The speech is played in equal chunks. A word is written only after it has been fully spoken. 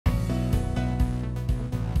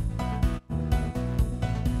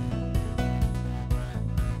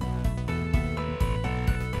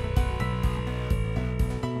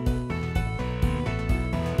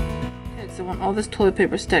I want all this toilet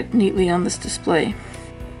paper stacked neatly on this display.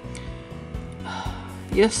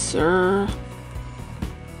 Yes, sir.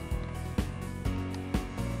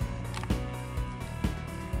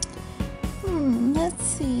 Let's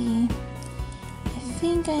see. I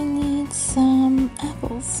think I need some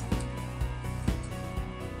apples.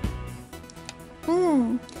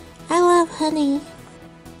 I love honey.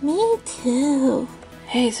 Me too.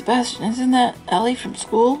 Hey, Sebastian, isn't that Ellie from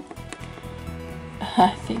school?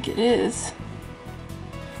 I think it is.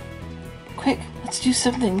 Quick, let's do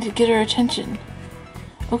something to get her attention.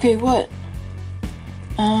 Okay, what?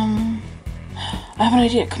 I have an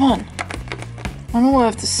idea, come on. I don't know why I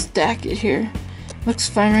have to stack it here. Looks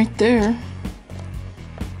fine right there.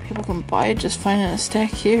 People can buy it just fine in a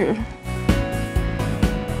stack here.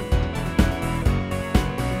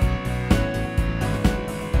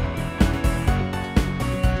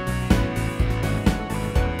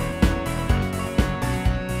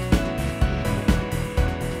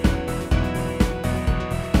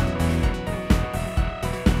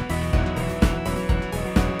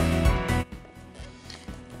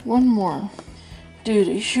 One more. Dude,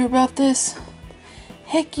 are you sure about this?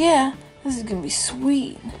 Heck yeah, this is gonna be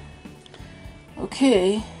sweet.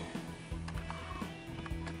 Okay.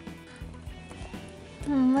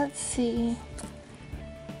 Let's see.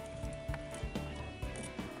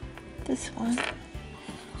 This one.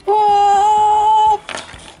 Whoa!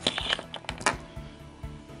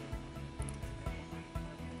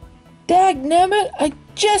 Dagnabbit, I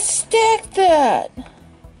just stacked that!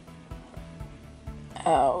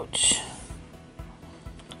 Ouch.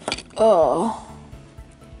 Oh.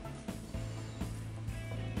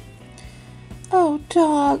 Oh,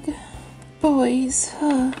 dog. Boys,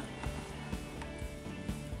 huh?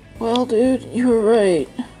 Well, dude, you were right.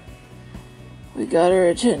 We got her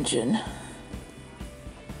attention.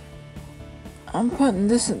 I'm putting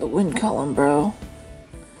this in the win column, bro.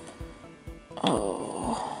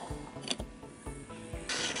 Oh.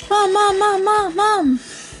 Mom!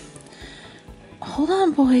 Hold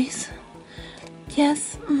on, boys.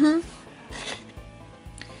 Yes,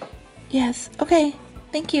 Yes, okay.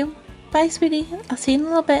 Thank you. Bye, sweetie. I'll see you in a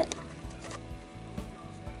little bit.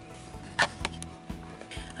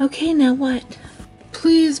 Okay, now what?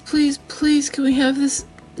 Please, can we have this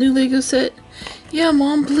new Lego set? Yeah,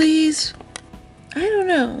 Mom, please. I don't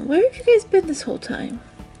know. Where have you guys been this whole time?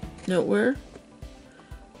 Nowhere.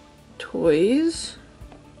 Toys?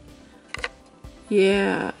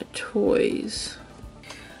 Yeah, toys.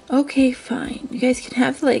 Okay, fine. You guys can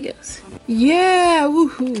have the Legos. Yeah!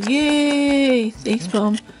 Woohoo! Yay! Thanks,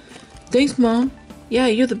 Mom. Thanks, Mom. Yeah,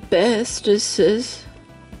 you're the best, sis.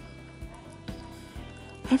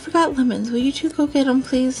 I forgot lemons. Will you two go get them,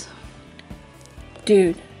 please?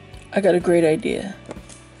 Dude, I got a great idea.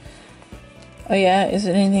 Oh yeah? Is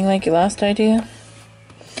it anything like your last idea?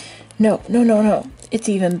 No. It's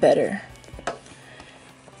even better.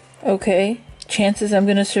 Okay. Chances I'm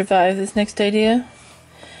gonna survive this next idea?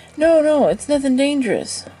 No, it's nothing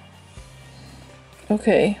dangerous.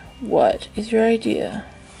 Okay, what is your idea?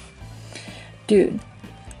 Dude,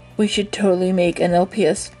 we should totally make an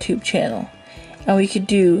LPS tube channel, and we could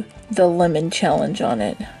do the lemon challenge on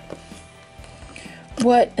it.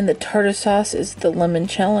 What in the tartar sauce is the lemon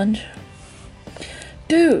challenge?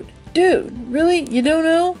 Dude, really? You don't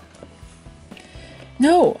know?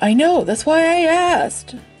 No, I know, that's why I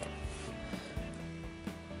asked.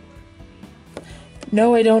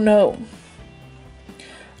 No, I don't know.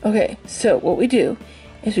 Okay, so what we do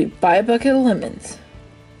is we buy a bucket of lemons.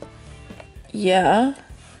 Yeah.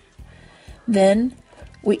 Then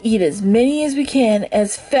we eat as many as we can,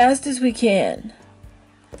 as fast as we can.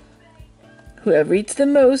 Whoever eats the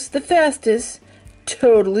most, the fastest,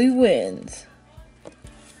 totally wins.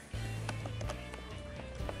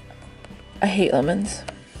 I hate lemons.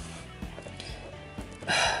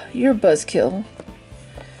 You're a buzzkill.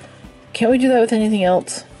 Can't we do that with anything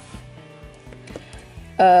else?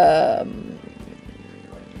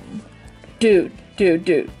 Dude.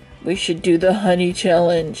 We should do the honey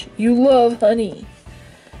challenge. You love honey.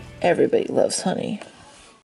 Everybody loves honey.